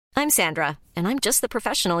I'm Sandra, and I'm just the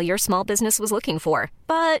professional your small business was looking for.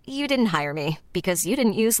 But you didn't hire me because you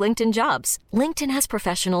didn't use LinkedIn Jobs. LinkedIn has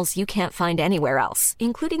professionals you can't find anywhere else,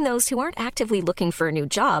 including those who aren't actively looking for a new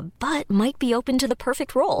job, but might be open to the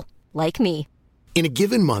perfect role, like me. In a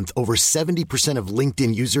given month, over 70% of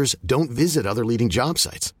LinkedIn users don't visit other leading job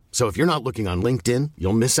sites. So if you're not looking on LinkedIn,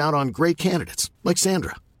 you'll miss out on great candidates like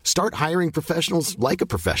Sandra. Start hiring professionals like a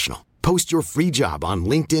professional. Post your free job on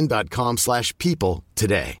linkedin.com/people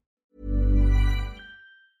today.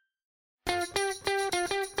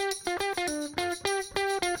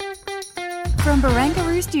 From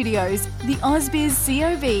Barangaroo Studios, the AusBiz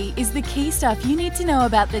COB is the key stuff you need to know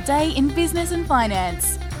about the day in business and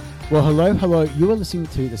finance. Well, hello. You are listening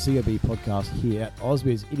to the COB podcast here at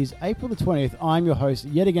AusBiz. It is April the 20th. I'm your host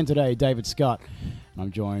yet again today, David Scott. And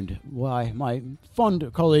I'm joined by my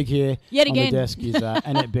fond colleague here yet on again. The desk is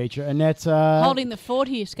Annette Beecher. Annette, holding the fort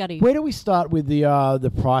here, Scuddy. Where do we start with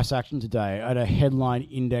the price action today at a headline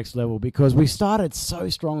index level? Because we started so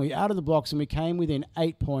strongly out of the blocks and we came within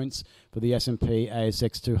 8 points for the S&P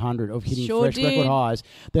ASX 200 of hitting fresh record highs.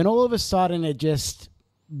 Then all of a sudden it just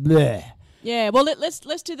bleh. Yeah, well, let's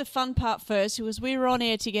do the fun part first, because we were on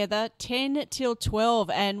air together 10 till 12,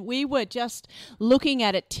 and we were just looking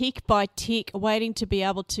at it tick by tick, waiting to be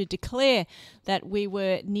able to declare that we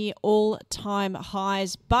were near all-time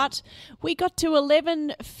highs. But we got to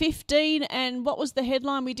 11.15, and what was the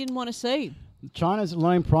headline we didn't want to see? China's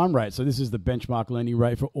loan prime rate. So this is the benchmark lending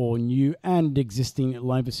rate for all new and existing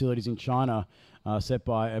loan facilities in China, set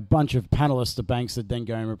by a bunch of panelists, the banks that then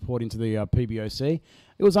go and report into the PBOC.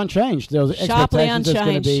 It was unchanged. There was sharply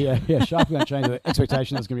expectations unchanged. Sharply unchanged. The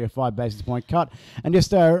expectation there's going to be a 5 basis point cut, and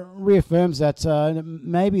just reaffirms that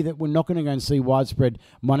maybe that we're not going to go and see widespread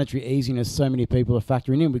monetary easing as so many people are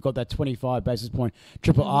factoring in. We've got that 25 basis point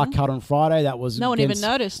triple R cut on Friday. That was no one even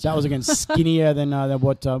noticed. That was again skinnier than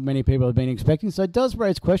what many people have been expecting. So it does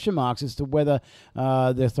raise question marks as to whether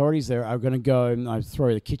the authorities there are going to go and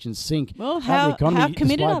throw the kitchen sink. Well, how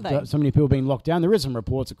committed are they? So many people being locked down. There is some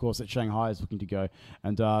reports, of course, that Shanghai is looking to go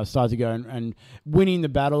and start to go and winning the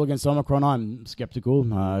battle against Omicron. I'm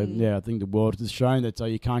skeptical. I think the world has shown that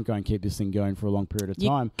you can't go and keep this thing going for a long period of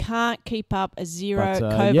time. You can't keep up a zero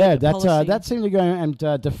COVID policy. That seemed to go and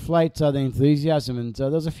deflate the enthusiasm. And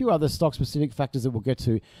there's a few other stock-specific factors that we'll get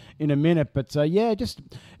to in a minute. But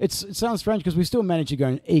it sounds strange because we still managed to go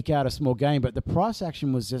and eke out a small gain, but the price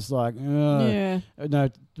action was just like, no,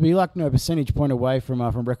 to be like percentage point away from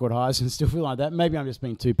record highs and still feel like that. Maybe I'm just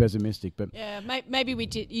being too pessimistic. But yeah, maybe we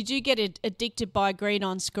did. You do get addicted by green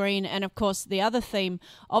on screen. And of course, the other theme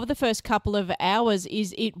of the first couple of hours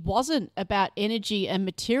is it wasn't about energy and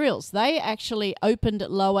materials. They actually opened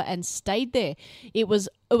lower and stayed there. It was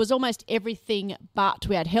almost everything but.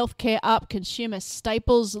 We had healthcare up, consumer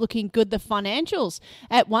staples looking good. The financials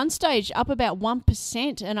at one stage up about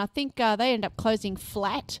 1%, and I think they end up closing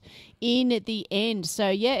flat in the end. So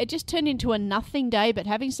yeah, it just turned into a nothing day. But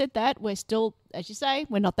having said that, we're still, as you say,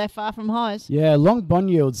 we're not that far from highs. Yeah, long bond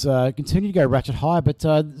yields continue to go ratchet high, but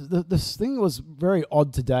this thing was very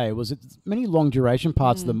odd today. Was it many long duration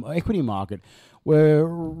parts of the equity market were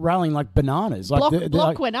rallying like bananas.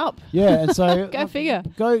 Block went up. Yeah, and so go figure.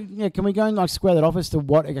 Can we go and square that off as to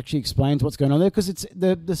what actually explains what's going on there? Because it's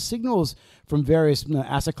the signals from various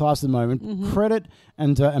asset classes at the moment, credit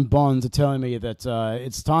and bonds are telling me that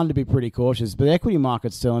it's time to be pretty cautious. But the equity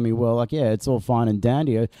market's telling me, well, it's all fine and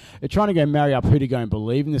dandy. They're trying to go marry up who to go and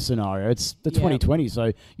believe in this scenario. It's the 2020,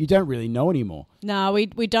 so you don't really know anymore. No, we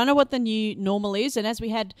don't know what the new normal is. And as we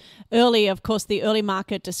had earlier, of course, the early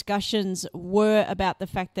market discussions were about the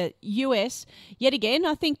fact that US, yet again,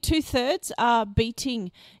 I think 2/3 are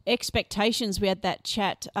beating expectations. We had that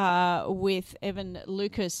chat with Evan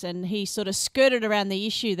Lucas, and he sort of skirted around the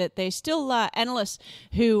issue that there's still analysts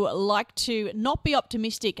who like to not be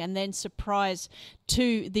optimistic and then surprise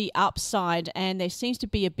to the upside, and there seems to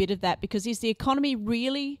be a bit of that, because is the economy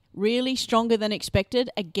really stronger than expected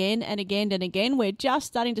again and again and again? We're just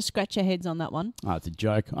starting to scratch our heads on that one. Oh, it's a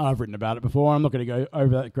joke. I've written about it before. I'm not going to go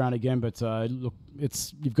over that ground again, but look,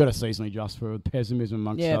 you've got to seasonally adjust for pessimism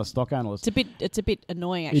amongst stock analysts. It's a bit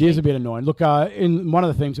annoying, actually. It is a bit annoying. Look, in one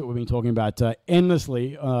of the themes that we've been talking about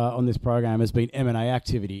endlessly on this program has been M&A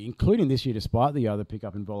activity, including this year, despite the other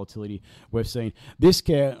pickup in volatility we've seen. This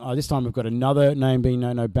time we've got another name being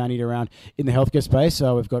bandied around in the healthcare space.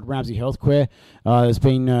 We've got Ramsay Health Care. There's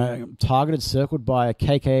been targeted, circled by a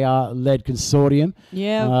KKR-led consortium.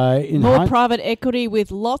 Yeah, more private equity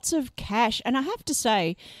with lots of cash. And I have to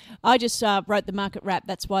say, I just wrote the market wrap.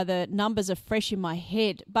 That's why the numbers are fresh in my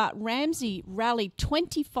head. But Ramsay rallied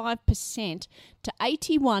 25% to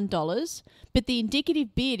 $81, but the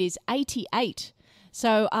indicative bid is $88.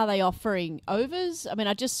 So are they offering overs? I mean,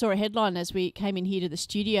 I just saw a headline as we came in here to the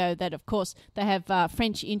studio that, of course, they have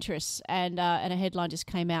French interests, and a headline just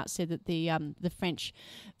came out, said that the French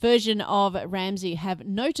version of Ramsay have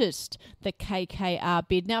noticed the KKR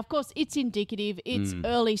bid. Now, of course, it's indicative. It's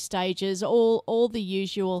early stages, all the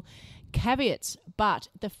usual caveats, but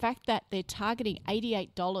the fact that they're targeting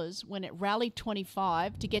 $88 when it rallied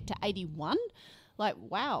 25 to get to 81, like,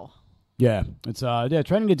 wow. Yeah, it's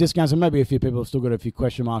trading at discounts, and maybe a few people have still got a few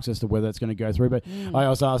question marks as to whether it's going to go through. But I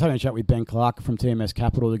was having a chat with Ben Clark from TMS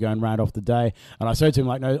Capital to go and round off the day, and I said to him,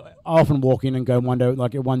 like, no, I often walk in and go,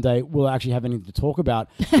 one day we'll actually have anything to talk about,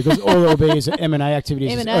 because all there'll be is M&A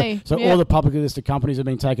activities. M&A, all the publicly listed companies have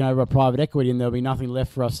been taken over by private equity, and there'll be nothing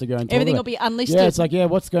left for us to go and talk Everything about. will be unlisted. Yeah, it's like,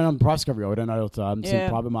 what's going on in price discovery? I don't know. It's in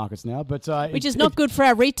private markets now, but which is not good for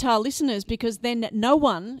our retail listeners, because then no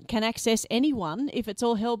one can access anyone if it's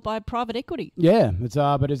all held by private equity. Yeah. It's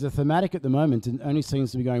but as a thematic at the moment, it only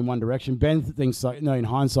seems to be going one direction. Ben thinks, like, in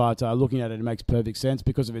hindsight, looking at it makes perfect sense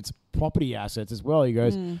because of its property assets as well. He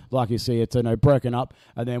goes, like you see, it's broken up,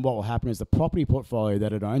 and then what will happen is the property portfolio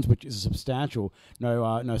that it owns, which is substantial,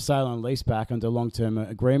 no sale and lease back under long-term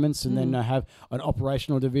agreements, and then have an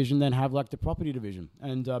operational division, then have like the property division,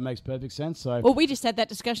 and makes perfect sense. So, well, we just had that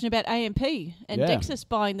discussion about AMP and Dexus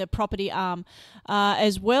buying the property arm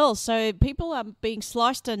as well. So people are being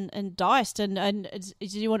sliced and diced, and as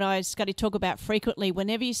you and I, Scotty, talk about frequently,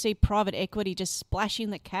 whenever you see private equity just splashing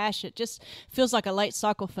the cash, it just feels like a late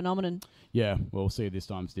cycle phenomenon. Yeah, we'll see. This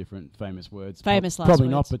time's different. Famous words. Famous last Probably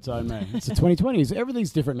words. not, but man, it's the 2020s.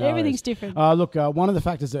 Everything's different now. Everything's different. Look, one of the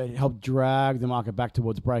factors that helped drag the market back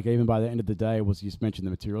towards break even by the end of the day was, you just mentioned,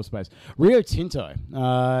 the material space. Rio Tinto,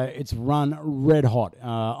 it's run red hot.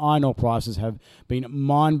 Iron ore prices have been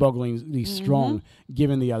mind-bogglingly strong,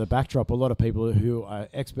 given the other backdrop. A lot of people who are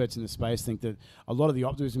experts in the space think that a lot of the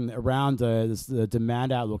optimism around the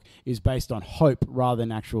demand outlook is based on hope rather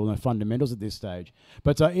than actual fundamentals at this stage.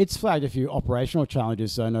 But it's flagged a few operational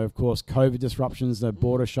challenges. So, of course, COVID disruptions, the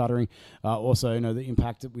border shuttering, also, the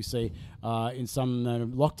impact that we see in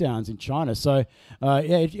some lockdowns in China. So,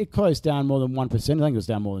 it closed down more than 1%. I think it was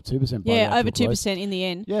down more than 2%. Yeah, over 2% in the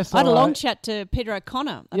end. Yeah, so I had a long chat to Peter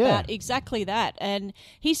O'Connor about exactly that. And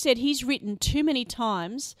he said he's written too many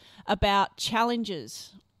times about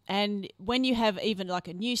challenges. And when you have even like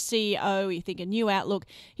a new CEO, you think a new outlook.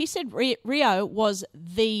 He said Rio was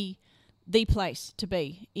the place to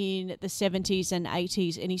be in the 70s and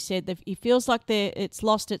 80s, and he said that he feels like it's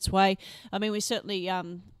lost its way. I mean, we certainly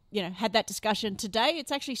had that discussion today.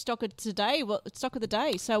 It's actually stock of today. Well, it's stock of the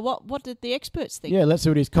day. So what did the experts think? Yeah, let's see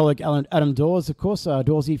what his colleague Adam Dawes, of course,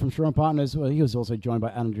 Dawsey from Sharon Partners. Well, he was also joined by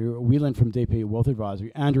Andrew Whelan from DP Wealth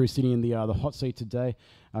Advisory. Andrew is sitting in the hot seat today,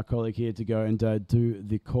 our colleague here, to go and do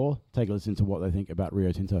the call. Take a listen to what they think about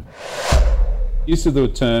Rio Tinto. Use of the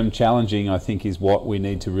term challenging, I think, is what we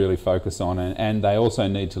need to really focus on, and they also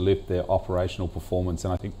need to lift their operational performance,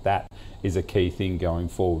 and I think that is a key thing going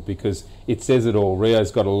forward, because it says it all. Rio's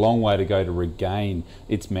got a long way to go to regain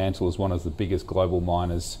its mantle as one of the biggest global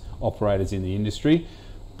miners operators in the industry,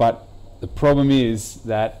 but the problem is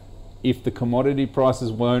that if the commodity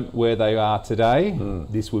prices weren't where they are today,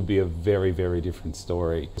 this would be a very, very different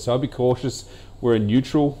story. So I'd be cautious. We're a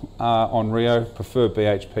neutral on Rio, prefer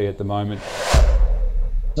BHP at the moment.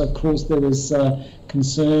 Of course, there was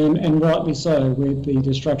concern, and rightly so, with the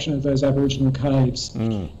destruction of those Aboriginal caves.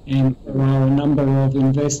 And there are a number of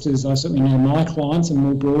investors, I certainly know my clients, and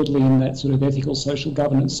more broadly in that sort of ethical social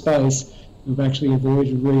governance space, who've actually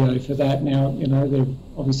avoided Rio for that. Now, they're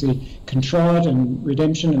obviously contrite and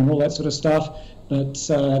redemption and all that sort of stuff, but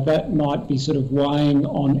that might be sort of weighing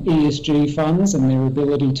on ESG funds and their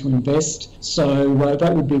ability to invest. So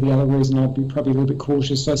that would be the other reason I'd be probably a little bit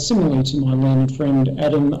cautious. So similarly to my learned friend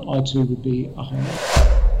Adam, I too would be a hold.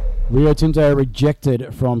 Rio Tinto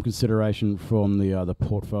rejected from consideration from the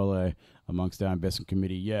portfolio amongst our investment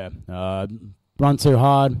committee. Run too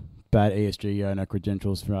hard, bad ESG, no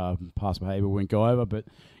credentials for past behaviour won't go over, but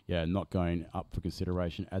not going up for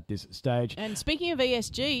consideration at this stage. And speaking of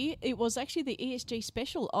ESG, it was actually the ESG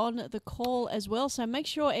special on the call as well. So make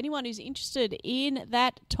sure anyone who's interested in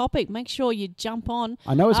that topic, make sure you jump on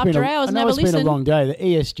after hours and have a listen. Been a long day. The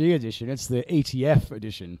ESG edition, it's the ETF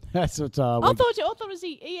edition. That's what I thought it was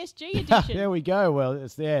the ESG edition. There we go. Well,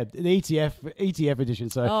 it's the ETF edition.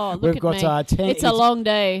 So we've got 10. It's a long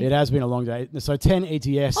day. It has been a long day. So 10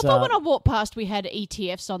 ETFs. I thought when I walked past we had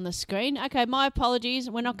ETFs on the screen. Okay, my apologies.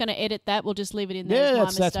 We're not going to edit that. We'll just leave it in there. Yeah,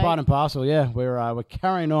 that's part and parcel. Yeah, we're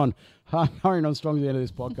carrying on hurrying on strong to the end of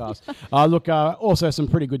this podcast. Look, also some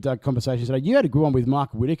pretty good conversations today. You had a good one with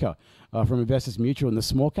Mark Whitaker from Investors Mutual in the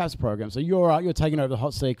Small Caps program. So you're taking over the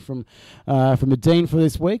hot seat from the Dean for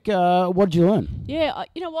this week. What did you learn? Yeah,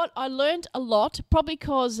 you know what? I learned a lot, probably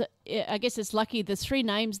because I guess it's lucky the three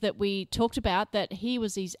names that we talked about, that he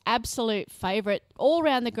was his absolute favourite all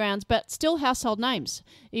around the grounds, but still household names,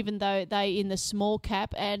 even though they in the small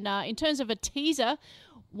cap. And in terms of a teaser,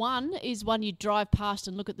 one is one you drive past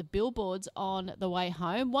and look at the billboards on the way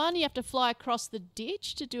home. One, you have to fly across the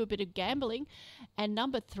ditch to do a bit of gambling. And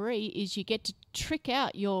number 3 is you get to trick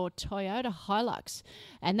out your Toyota Hilux.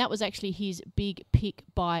 And that was actually his big pick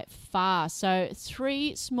by far. So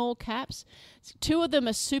 3 small caps. 2 of them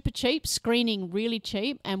are super cheap, screening really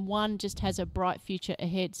cheap, and one just has a bright future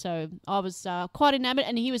ahead. So I was quite enamored,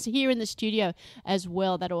 and he was here in the studio as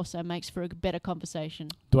well. That also makes for a better conversation.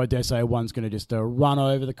 Do I dare say one's going to just run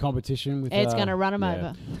over the competition? It's going to run him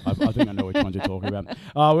over. I think I know which ones you're talking about.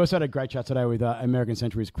 We also had a great chat today with American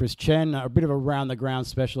Century's Chris Chen, a bit of a round-the-ground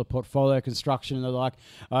special of portfolio construction and the like.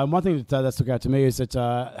 One thing that stuck out to me is that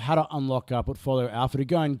how to unlock portfolio alpha to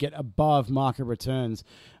go and get above market returns.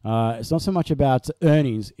 It's not so much about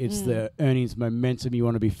earnings, it's the earnings momentum you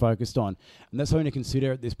want to be focused on. And that's something to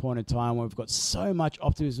consider at this point in time when we've got so much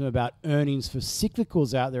optimism about earnings for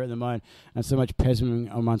cyclicals out there at the moment and so much pessimism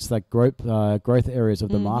amongst that growth areas of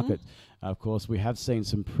the market. Of course, we have seen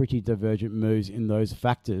some pretty divergent moves in those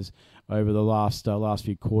factors over the last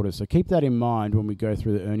few quarters. So keep that in mind when we go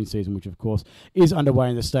through the earnings season, which, of course, is underway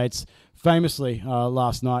in the States. Famously,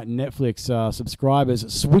 last night, Netflix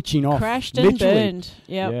subscribers switching off. Crashed and burned.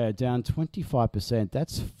 Yep. Yeah, down 25%.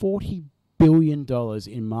 That's $40 billion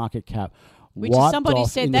in market cap. Which is somebody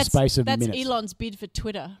said that's minutes. Elon's bid for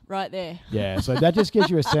Twitter right there. Yeah, so that just gives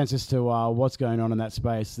you a sense as to what's going on in that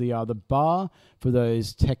space. The bar for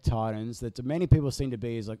those tech titans that many people seem to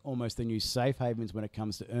be is like almost the new safe havens when it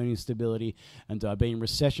comes to earnings stability and being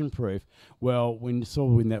recession proof. Well, we saw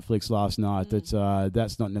with Netflix last night that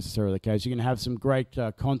that's not necessarily the case. You can have some great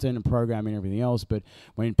content and programming and everything else, but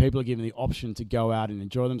when people are given the option to go out and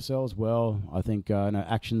enjoy themselves, well, I think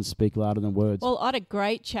actions speak louder than words. Well, I had a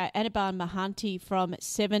great chat. Aniban Mahanti from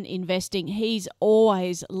Seven Investing. He's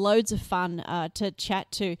always loads of fun to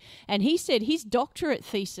chat to. And he said his doctorate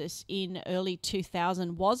thesis in early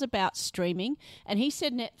 2000 was about streaming. And he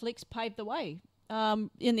said Netflix paved the way.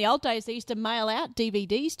 In the old days, they used to mail out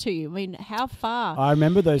DVDs to you. I mean, how far? I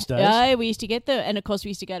remember those days. Yeah, we used to get them. And, of course, we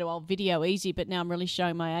used to go to old Video Easy, but now I'm really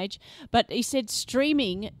showing my age. But he said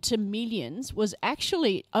streaming to millions was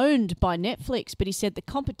actually owned by Netflix. But he said the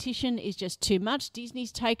competition is just too much.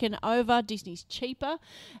 Disney's taken over. Disney's cheaper.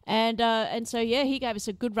 And so, yeah, he gave us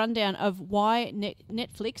a good rundown of why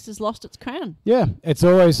Netflix has lost its crown. Yeah, it's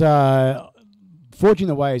always... forging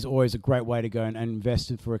the way is always a great way to go and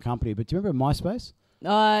invest for a company. But do you remember MySpace?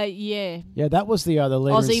 Yeah. Yeah, that was the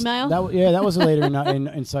leader. Aussie Mail? That was the leader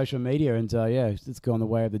in social media. And, it's gone the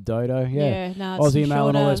way of the dodo. Yeah, no, Aussie Mail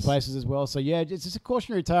and all those places as well. So, yeah, it's just a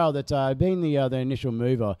cautionary tale that being the initial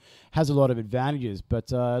mover has a lot of advantages.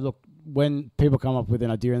 But, look, when people come up with an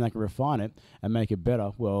idea and they can refine it and make it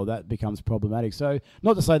better, well, that becomes problematic. So,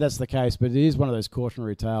 not to say that's the case, but it is one of those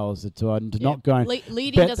cautionary tales that to not go and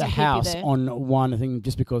bet the house on one thing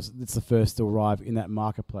just because it's the first to arrive in that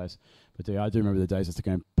marketplace. But I do remember the days just to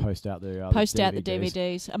go and post out the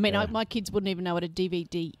DVDs. I mean, my kids wouldn't even know what a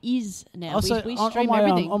DVD is now. Also, we stream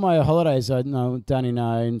everything. On my holidays down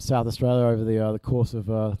in South Australia over the course of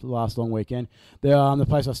the last long weekend, the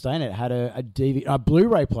place I was staying at had a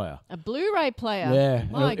Blu-ray player. A Blu-ray player? Yeah.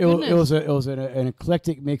 My goodness. It was an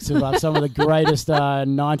eclectic mix of some of the greatest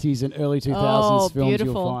 90s and early 2000s films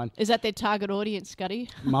beautiful. You'll find. Is that their target audience, Scotty?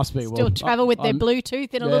 Must be. Still travel with their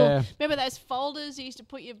Bluetooth in a little... Remember those folders you used to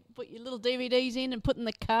put your little DVDs in and put in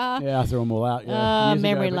the car? Yeah, I threw them all out. Yeah,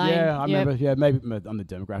 memory lane. Yeah, I remember. Yeah, maybe I'm the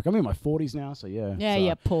demographic. I'm in my 40s now, so yeah.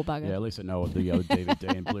 Yeah, poor bugger. Yeah, at least I know what the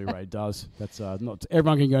DVD and Blu-ray does. That's not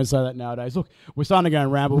everyone can go and say that nowadays. Look, we're starting to go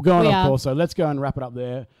and ramble. We're going off course, so let's go and wrap it up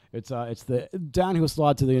there. It's the downhill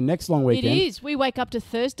slide to the next long weekend. It is. We wake up to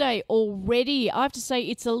Thursday already. I have to say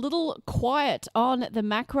it's a little quiet on the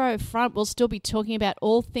macro front. We'll still be talking about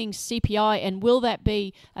all things CPI and will that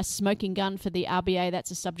be a smoking gun for the RBA?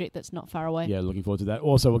 That's a subject that's not far away. Yeah, looking forward to that.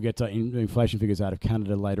 Also, we'll get inflation figures out of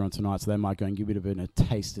Canada later on tonight, so they might go and give a bit of a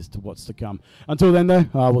taste as to what's to come. Until then, though,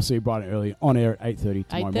 we'll see you bright and early on air at 8:30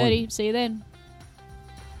 tomorrow morning. 8:30. See you then.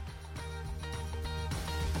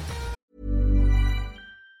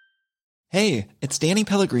 Hey, it's Danny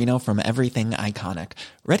Pellegrino from Everything Iconic.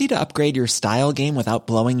 Ready to upgrade your style game without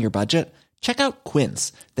blowing your budget? Check out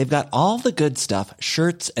Quince. They've got all the good stuff,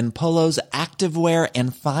 shirts and polos, activewear,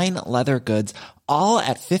 and fine leather goods, all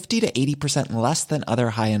at 50 to 80% less than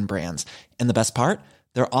other high-end brands. And the best part?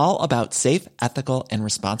 They're all about safe, ethical, and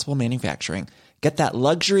responsible manufacturing. Get that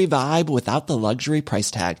luxury vibe without the luxury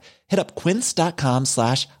price tag. Hit up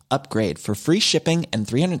quince.com/upgrade for free shipping and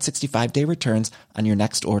 365-day returns on your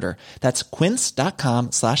next order. That's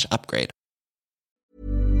quince.com/upgrade.